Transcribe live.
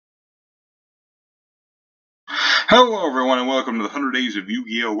Hello everyone and welcome to the 100 Days of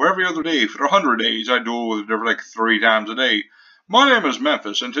Yu-Gi-Oh! Where every other day for 100 days I duel with a different deck 3 times a day. My name is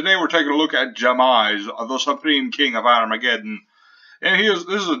Memphis and today we're taking a look at Demise, the Supreme King of Armaggeddon. And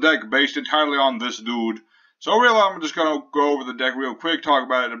this is a deck based entirely on this dude. So really I'm just going to go over the deck real quick, talk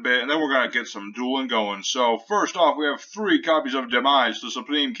about it a bit, and then we're going to get some dueling going. So first off we have 3 copies of Demise, the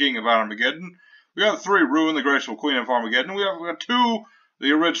Supreme King of Armaggeddon. We got 3 Ruin, the Graceful Queen of Armageddon. We got 2,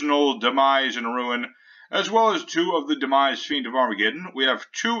 the original Demise and Ruin, as well as 2 of the Demise Fiend of Armageddon. We have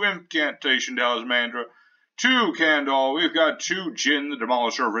 2 Incantation Talismandra, 2 Candle, we've got 2 Jin, the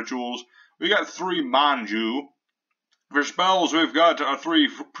Demolisher of Rituals, we got 3 Manju. For spells, we've got 3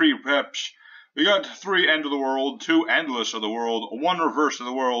 Pre-Peps, we got 3 End of the World, 2 Endless of the World, 1 Reverse of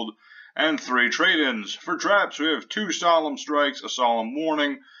the World, and 3 Trade-ins. For traps, we have 2 Solemn Strikes, a Solemn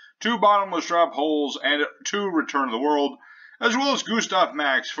Warning, 2 Bottomless Trap Holes, and 2 Return of the World, as well as Gustav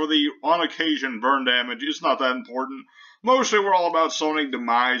Max for the on-occasion burn damage. It's not that important. Mostly we're all about summoning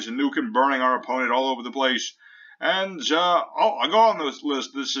Demise and nuke and burning our opponent all over the place. And I'll go on this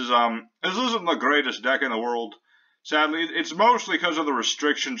list. This isn't the greatest deck in the world. Sadly, it's mostly because of the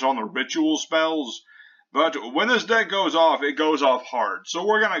restrictions on the ritual spells. But when this deck goes off, it goes off hard. So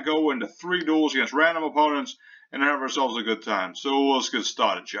we're going to go into 3 duels against random opponents and have ourselves a good time. So let's get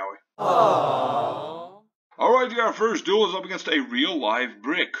started, shall we? Aww. Alright, our first duel is up against a real live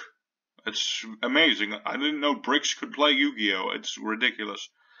brick. It's amazing. I didn't know bricks could play Yu-Gi-Oh! It's ridiculous.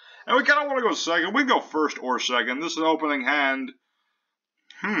 And we kind of want to go second. We can go first or second. This is an opening hand.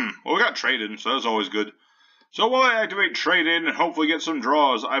 Well, we got trade-in, so that's always good. So while I activate trade-in and hopefully get some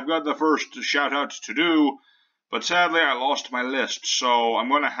draws, I've got the first shout-out to do. But sadly, I lost my list, so I'm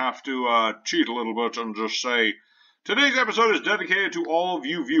going to have to cheat a little bit and just say, today's episode is dedicated to all of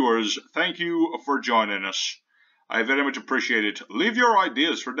you viewers. Thank you for joining us. I very much appreciate it. Leave your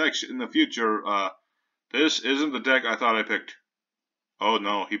ideas for decks in the future. This isn't the deck I thought I picked. Oh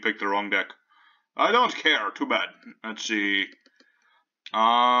no, he picked the wrong deck. I don't care. Too bad. Let's see.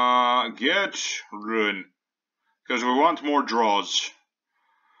 Get Ruin. Because we want more draws.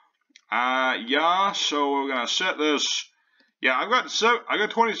 Yeah, so we're going to set this. Yeah, I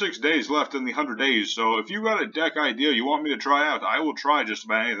got 26 days left in the 100 days, so if you got a deck idea you want me to try out, I will try just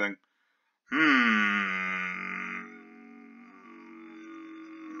about anything.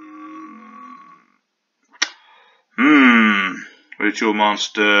 Ritual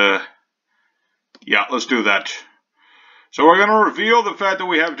Monster. Yeah, let's do that. So we're going to reveal the fact that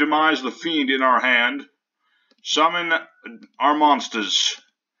we have Demise the Fiend in our hand. Summon our monsters.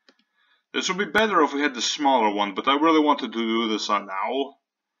 This would be better if we had the smaller one, but I really wanted to do this on now.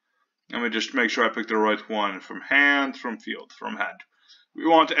 Let me just make sure I pick the right one. From hand, from field, from hand. We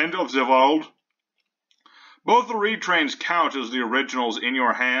want End of the World. Both the retrains count as the originals in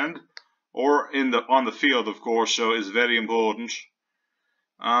your hand, or on the field, of course, so it's very important.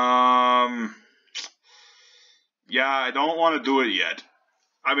 Yeah, I don't want to do it yet.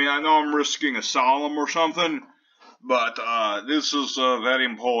 I mean, I know I'm risking a Solemn or something, but this is very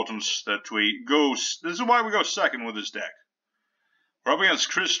important that we go. This is why we go second with this deck. We're up against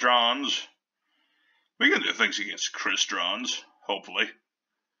Kristrons. We can do things against Kristrons, hopefully.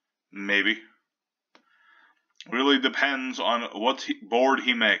 Maybe. Really depends on what board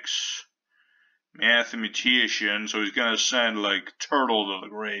he makes. Mathematician, so he's gonna send like Turtle to the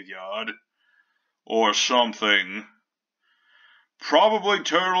graveyard. Or something. Probably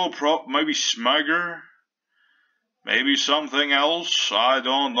Turtle, maybe Smugger. Maybe something else. I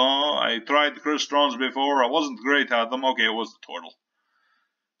don't know. I tried the Kristrons before. I wasn't great at them. Okay, it was the Turtle.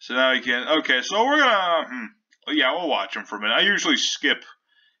 So now you can. Okay, so we're gonna. Yeah, we'll watch him for a minute. I usually skip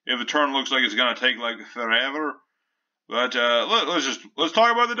if a turn looks like it's gonna take like forever. But let's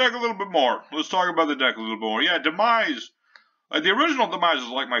talk about the deck a little bit more. Yeah, Demise. The original Demise is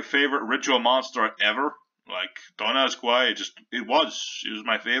like my favorite ritual monster ever. Like, don't ask why. It was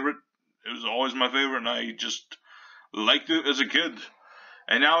my favorite. It was always my favorite, and I just liked it as a kid.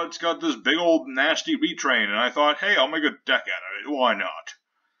 And now it's got this big old nasty retrain, and I thought, hey, I'll make a deck out of it. Why not?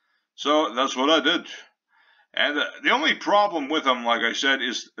 So that's what I did. And the only problem with them, like I said,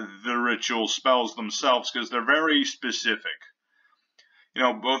 is the ritual spells themselves, because they're very specific. You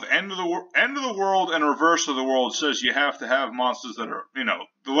know, both End of the World and Reverse of the World says you have to have monsters that are,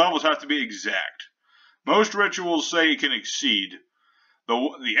 the levels have to be exact. Most rituals say you can exceed.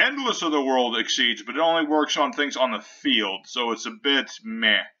 The Endless of the World exceeds, but it only works on things on the field, so it's a bit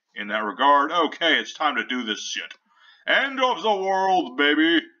meh in that regard. Okay, it's time to do this shit. End of the World,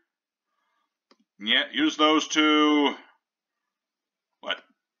 baby! Yeah, use those 2. What?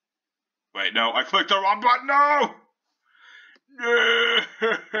 Wait, no, I clicked the wrong button, no!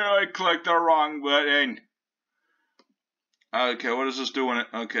 I clicked the wrong button. Okay, what is this doing?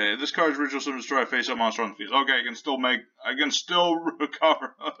 Okay, this card's ritual summon destroy face-up monster on the field. Okay, I can still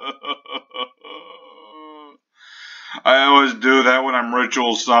recover. I always do that when I'm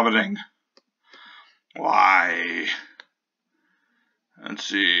ritual summoning. Why? Let's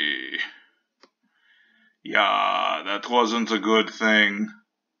see. Yeah, that wasn't a good thing.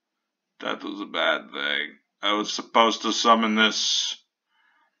 That was a bad thing. I was supposed to summon this.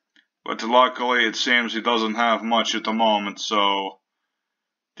 But luckily, it seems he doesn't have much at the moment, so...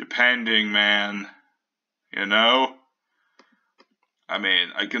 Depending, man. You know? I mean,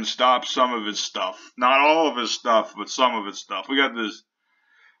 I can stop some of his stuff. Not all of his stuff, but some of his stuff. We got this...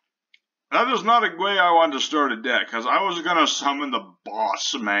 That is not a way I wanted to start a deck, because I was going to summon the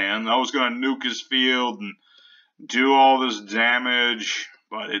boss, man. I was going to nuke his field and do all this damage,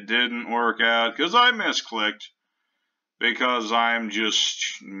 but it didn't work out, because I misclicked. Because I'm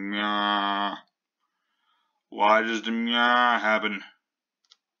just... Why does the happen?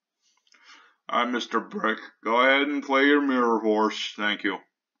 Alright, Mr. Brick, go ahead and play your mirror horse, thank you.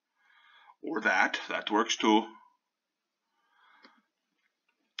 Or that works too.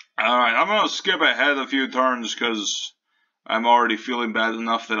 Alright, I'm gonna skip ahead a few turns because I'm already feeling bad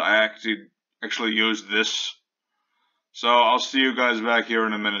enough that I actually used this. So I'll see you guys back here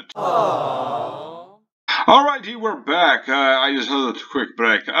in a minute. Alrighty, we're back. I just had a quick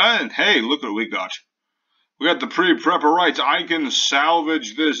break. And hey, look what we got. We got the pre-prepper rights. I can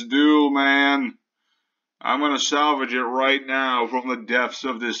salvage this duel, man. I'm gonna salvage it right now from the depths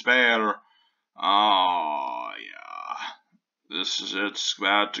of despair. Oh, yeah. It's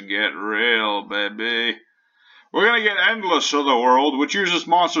about to get real, baby. We're gonna get Endless of the World, which uses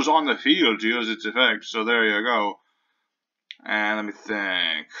monsters on the field to use its effect. So there you go. And let me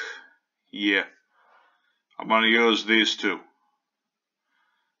think. Yeah. I'm gonna use these two.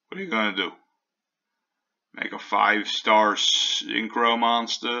 What are you gonna do? Make a 5-star synchro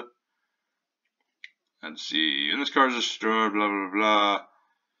monster? Let's see. And this card's destroyed, blah, blah, blah.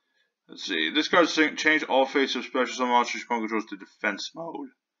 Let's see. This card's change all faces of special summon monsters opponent controls to defense mode.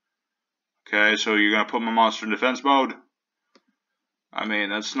 Okay, so you're gonna put my monster in defense mode? I mean,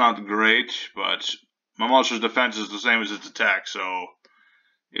 that's not great, but my monster's defense is the same as its attack, so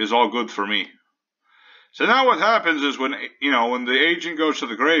it's all good for me. So now what happens is when the agent goes to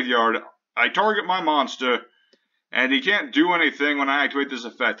the graveyard, I target my monster, and he can't do anything when I activate this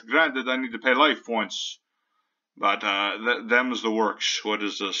effect. Granted, I need to pay life points, but them's the works. What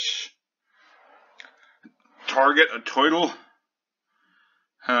is this? Target a turtle?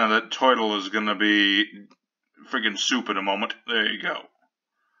 That turtle is gonna be friggin' soup in a moment. There you go.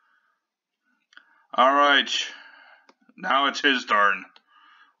 Alright. Now it's his turn.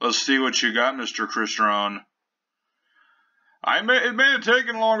 Let's see what you got, Mr. Christian. It may have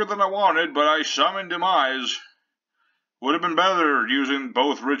taken longer than I wanted, but I summoned Demise. Would have been better using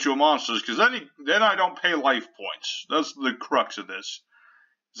both ritual monsters, because then I don't pay life points. That's the crux of this.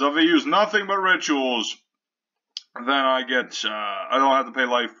 So if I use nothing but rituals, then I don't have to pay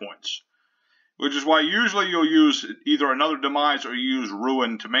life points. Which is why usually you'll use either another Demise or you use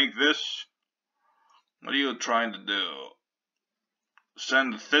Ruin to make this. What are you trying to do?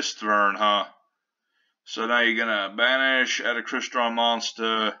 Send Thistvern, huh? So now you're gonna banish, add a Crystron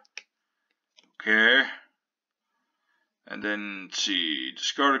monster. Okay. And then, let's see,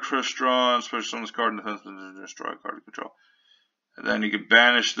 discard a Crystron, special summon this card in defense, destroy a card of control. And then you can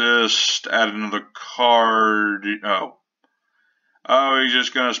banish this, add another card. Oh, you're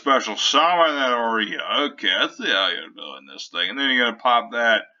just gonna special summon that Aurea. Okay, I see how you're doing this thing. And then you're gonna pop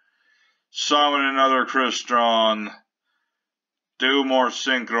that, summon another Crystron, do more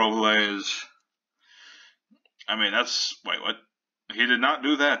Synchro Blaze. I mean, wait, what? He did not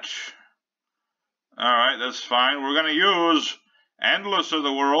do that. Alright, that's fine. We're gonna use Endless of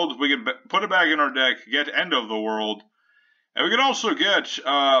the World. We can put it back in our deck, get End of the World. And we can also get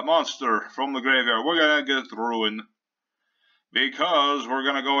Monster from the graveyard. We're gonna get Ruin. Because we're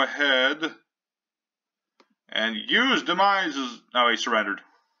gonna go ahead and use Demise's... Oh, he surrendered.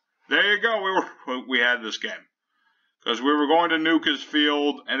 There you go, we had this game. Because we were going to nuke his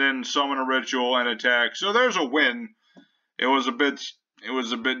field and then summon a ritual and attack. So there's a win. It was a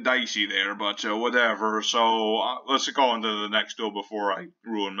bit dicey there, but whatever. So let's go into the next duel before I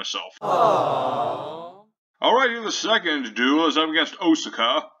ruin myself. Aww. Alrighty, the second duel is up against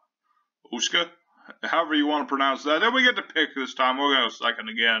Osaka. Osaka? However you want to pronounce that. Then we get to pick this time. We're going to second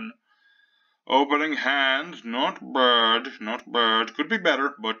again. Opening hand. Not bad. Not bad. Could be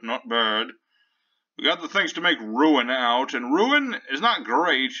better, but not bad. We got the things to make Ruin out. And Ruin is not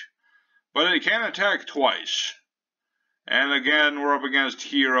great, but it can attack twice. And again, we're up against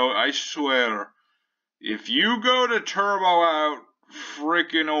Hero. I swear, If you go to turbo out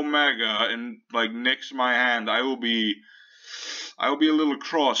frickin' Omega and like nix my hand, I will be a little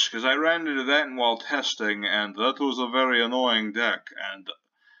cross, because I ran into that while testing, and that was a very annoying deck, and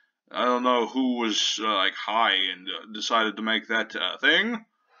I don't know who was like high and decided to make that thing.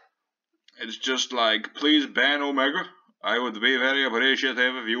 It's just like, please ban Omega. I would be very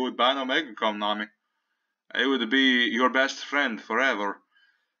appreciative if you would ban Omega, Konami. I would be your best friend forever.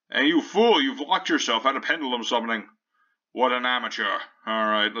 And you fool, you've locked yourself out of pendulum summoning. What an amateur.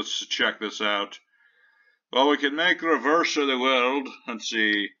 Alright, let's check this out. Well, we can make reverse of the world. Let's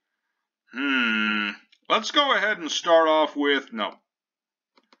see. Let's go ahead and start off with... No,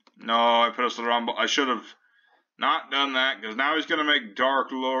 I pressed the wrong button. I should have not done that, because now he's going to make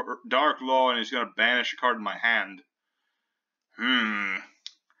Dark Law, and he's going to banish a card in my hand.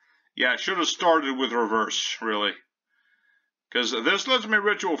 Yeah, I should have started with reverse, really. Because this lets me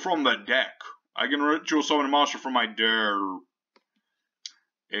ritual from the deck. I can ritual summon a monster from my deck.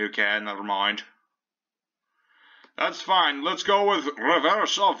 Okay, never mind. That's fine. Let's go with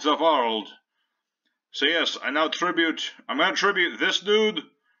reverse of the world. So yes, I'm going to tribute this dude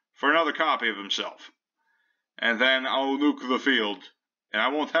for another copy of himself. And then I'll nuke the field. And I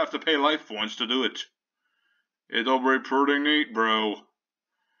won't have to pay life points to do it. It'll be pretty neat, bro.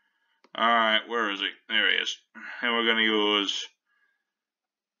 Alright, where is he? There he is. And we're gonna use...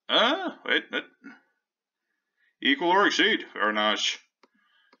 wait. Equal or exceed. Very nice.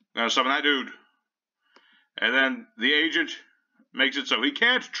 Gonna summon that dude. And then the agent makes it so he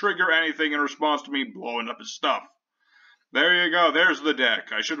can't trigger anything in response to me blowing up his stuff. There you go. There's the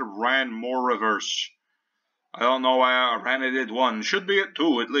deck. I should have ran more reverse. I don't know why I ran it at 1. Should be at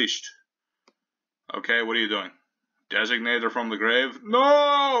 2 at least. Okay, what are you doing? Designator from the grave?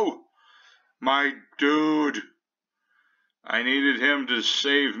 No! My dude. I needed him to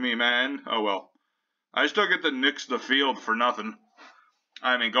save me, man. Oh well. I still get to nix the field for nothing.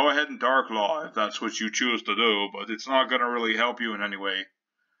 I mean, go ahead and Dark Law if that's what you choose to do, but it's not going to really help you in any way.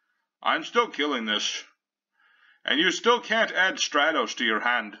 I'm still killing this. And you still can't add Stratos to your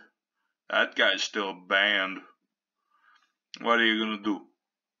hand. That guy's still banned. What are you going to do?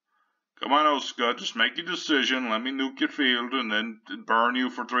 Come on, Oscar, just make your decision. Let me nuke your field and then burn you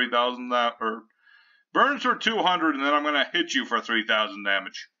for 3,000 or burns for 200 and then I'm going to hit you for 3,000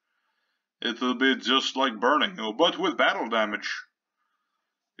 damage. It'll be just like burning, but with battle damage.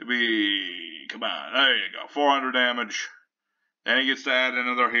 It'll be, come on, there you go, 400 damage. Then he gets to add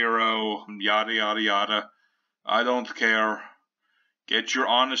another hero, yada yada yada. I don't care. Get your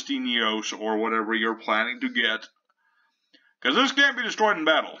Honesty Neos or whatever you're planning to get. Because this can't be destroyed in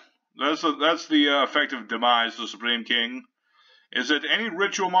battle. That's the effect of Demise, the Supreme King. Is that any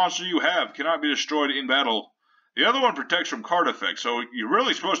ritual monster you have cannot be destroyed in battle. The other one protects from card effects, so you're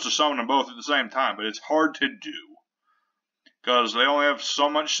really supposed to summon them both at the same time, but it's hard to do. Because they only have so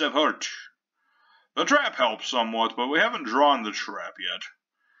much support. The trap helps somewhat, but we haven't drawn the trap yet.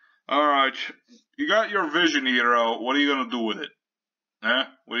 Alright, you got your vision hero, what are you going to do with it? Huh?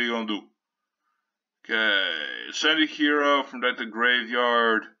 What are you going to do? Okay, send a hero from the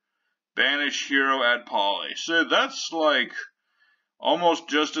graveyard, banish hero, add poly. So that's like almost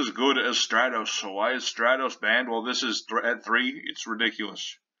just as good as Stratos, so why is Stratos banned? Well, this is at 3, it's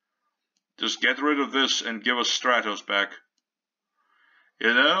ridiculous. Just get rid of this and give us Stratos back.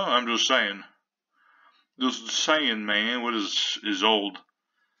 You know, I'm just saying. Just saying, man, what is old?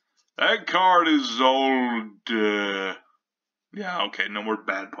 That card is old, yeah, okay, no more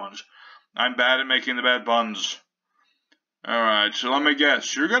bad puns. I'm bad at making the bad puns. Alright, so let me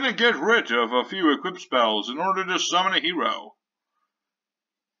guess. You're gonna get rid of a few equip spells in order to summon a hero.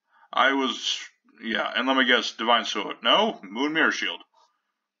 Yeah, and let me guess, Divine Sword. No? Moon Mirror Shield.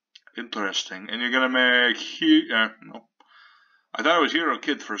 Interesting. And you're gonna make no. I thought it was Hero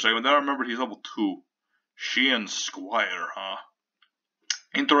Kid for a second, but then I remembered he's level 2. Sheehan Squire, huh?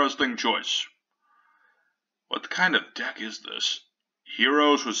 Interesting choice. What kind of deck is this?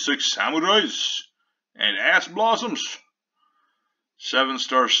 Heroes with 6 samurais? And ass blossoms?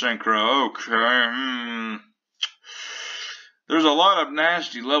 7-star synchro, okay, There's a lot of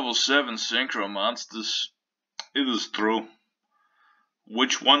nasty level 7 synchro monsters. It is true.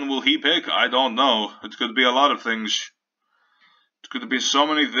 Which one will he pick? I don't know. It could be a lot of things. It could be so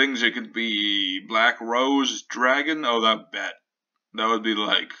many things. It could be Black Rose Dragon. Oh, that would be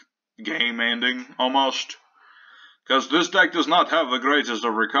like game ending almost. Because this deck does not have the greatest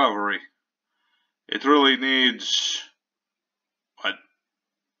of recovery. It really needs... What?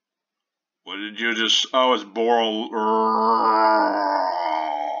 What did you just... Oh, it's Boral...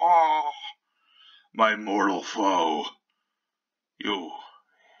 My mortal foe. You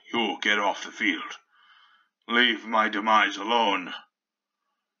get off the field. Leave my Demise alone.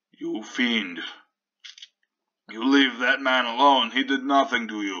 You fiend. You leave that man alone. He did nothing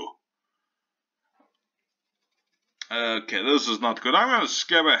to you. Okay, this is not good. I'm gonna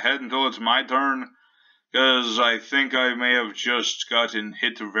skip ahead until it's my turn, because I think I may have just gotten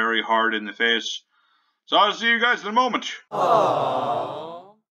hit very hard in the face. So I'll see you guys in a moment.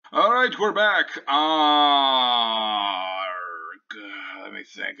 Aww. Alright, we're back. Let me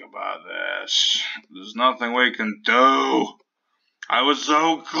think about this. There's nothing we can do. I was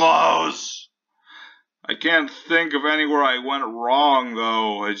so close. I can't think of anywhere I went wrong,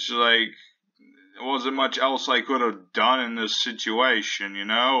 though. It's like, there wasn't much else I could have done in this situation, you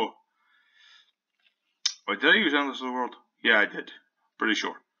know? Wait, did I use Endless of the World? Yeah, I did. Pretty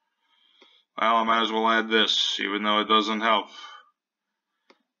sure. Well, I might as well add this, even though it doesn't help.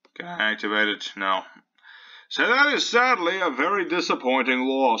 Can I activate it? No. So that is sadly a very disappointing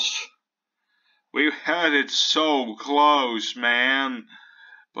loss. We had it so close, man.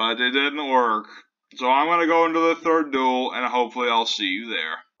 But it didn't work. So I'm gonna go into the third duel, and hopefully I'll see you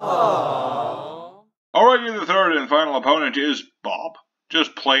there. Aww. Alrighty, the third and final opponent is Bob.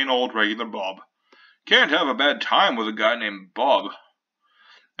 Just plain old regular Bob. Can't have a bad time with a guy named Bob.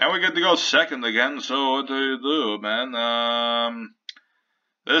 And we get to go second again, so what do you do, man?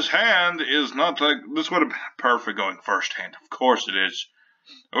 This hand is not like... This would have been perfect going first hand. Of course it is.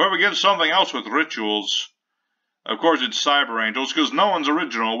 However, we get something else with rituals. Of course it's Cyber Angels, because no one's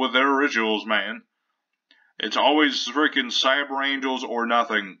original with their rituals, man. It's always freaking Cyber Angels or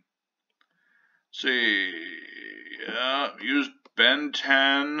nothing. Let's see... use Ben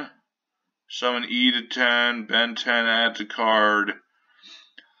 10. Summon E to 10. Ben 10, add to card.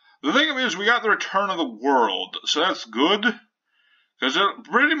 The thing is, we got the Return of the World, so that's good. Because it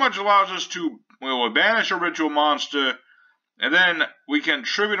pretty much allows us to, well, banish a ritual monster, and then we can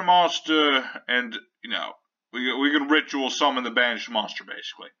tribute a monster, and, you know, we can ritual summon the banished monster,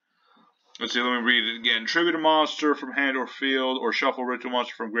 basically. Let's see, let me read it again. Tribute a monster from hand or field, or shuffle ritual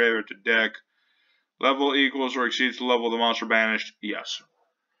monster from graveyard to deck. Level equals or exceeds the level of the monster banished. Yes.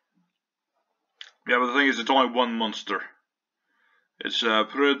 Yeah, but the thing is, it's only one monster. It's a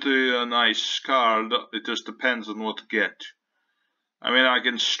pretty nice card. It just depends on what to get. I mean, I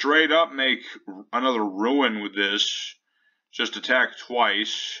can straight up make another Ruin with this. Just attack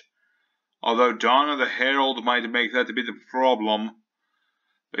twice. Although Dawn of the Herald might make that to be the problem.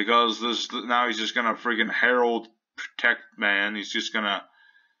 Because now he's just gonna freaking Herald protect man. He's just gonna,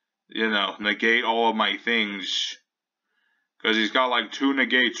 you know, negate all of my things. Because he's got like 2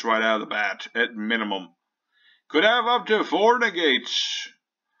 negates right out of the bat, at minimum. Could have up to 4 negates.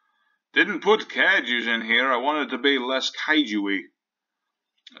 Didn't put kaijus in here. I wanted it to be less kaiju-y.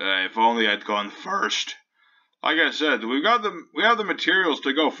 If only I'd gone first. Like I said, we have the materials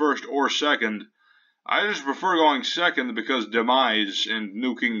to go first or second. I just prefer going second because Demise and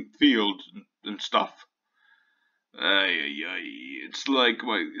nuking field and stuff. It's like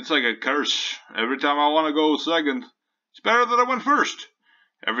a curse. Every time I want to go second, it's better that I went first.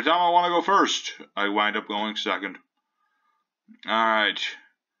 Every time I want to go first, I wind up going second. Alright.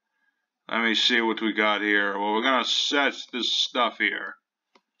 Let me see what we got here. Well, we're gonna set this stuff here.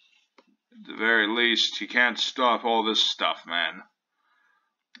 At the very least, you can't stop all this stuff, man.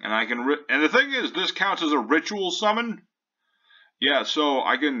 And I can... and the thing is, this counts as a ritual summon. Yeah, so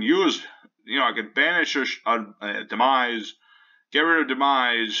I can use... You know, I can banish a Demise, get rid of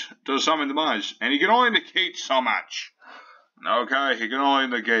Demise, to summon Demise. And he can only negate so much. Okay, he can only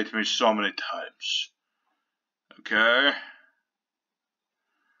negate me so many times. Okay.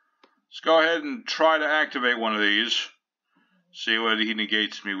 Let's go ahead and try to activate one of these. See what he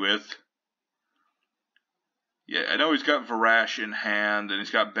negates me with. Yeah, I know he's got Varash in hand, and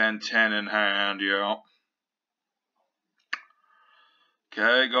he's got Ben 10 in hand, yeah.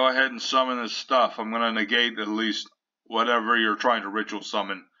 Okay, go ahead and summon this stuff. I'm going to negate at least whatever you're trying to ritual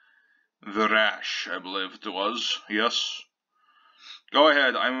summon. Varash, I believe it was. Yes. Go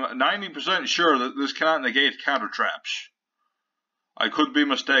ahead. I'm 90% sure that this cannot negate counter traps. I could be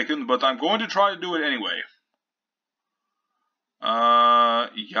mistaken, but I'm going to try to do it anyway.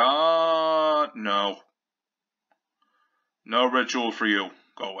 Yeah, no. No ritual for you.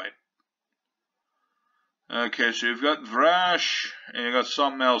 Go away. Okay, so you've got Vrash, and you've got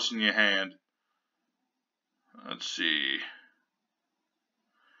something else in your hand. Let's see.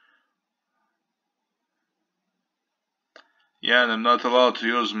 Yeah, and I'm not allowed to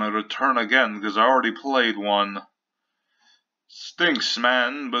use my return again, because I already played one. Stinks,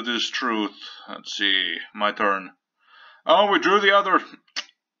 man, but it's truth. Let's see. My turn. Oh, we drew the other...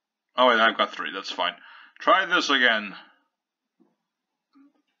 Oh, wait, I've got 3. That's fine. Try this again.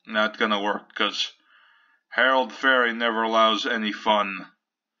 Not gonna work, because Harold Fairy never allows any fun.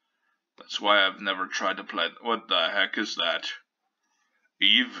 That's why I've never tried to play. What the heck is that?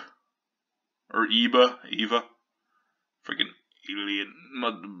 Eve? Or Eva? Eva? Freaking alien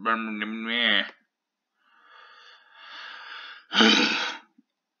mother.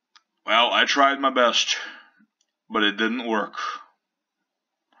 Well, I tried my best, but it didn't work.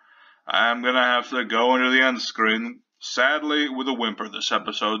 I'm gonna have to go into the end screen, sadly with a whimper this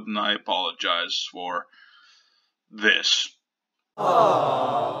episode, and I apologize for this.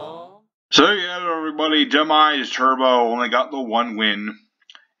 Aww. So yeah, everybody, Demise Turbo only got the one win.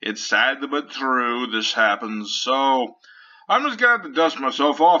 It's sad but true this happens, so I'm just gonna have to dust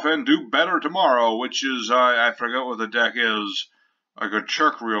myself off and do better tomorrow, which is, I forgot what the deck is. I could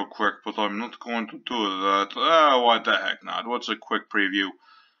check real quick, but I'm not going to do that. Oh, what the heck not. What's a quick preview?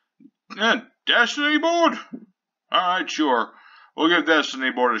 Destiny board? Alright, sure. We'll give Destiny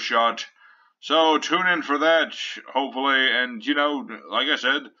board a shot. So tune in for that, hopefully, and like I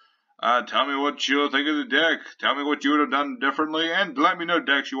said, tell me what you think of the deck. Tell me what you would have done differently, and let me know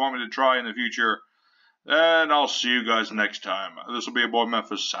decks you want me to try in the future. And I'll see you guys next time. This will be your boy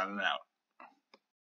Memphis signing out.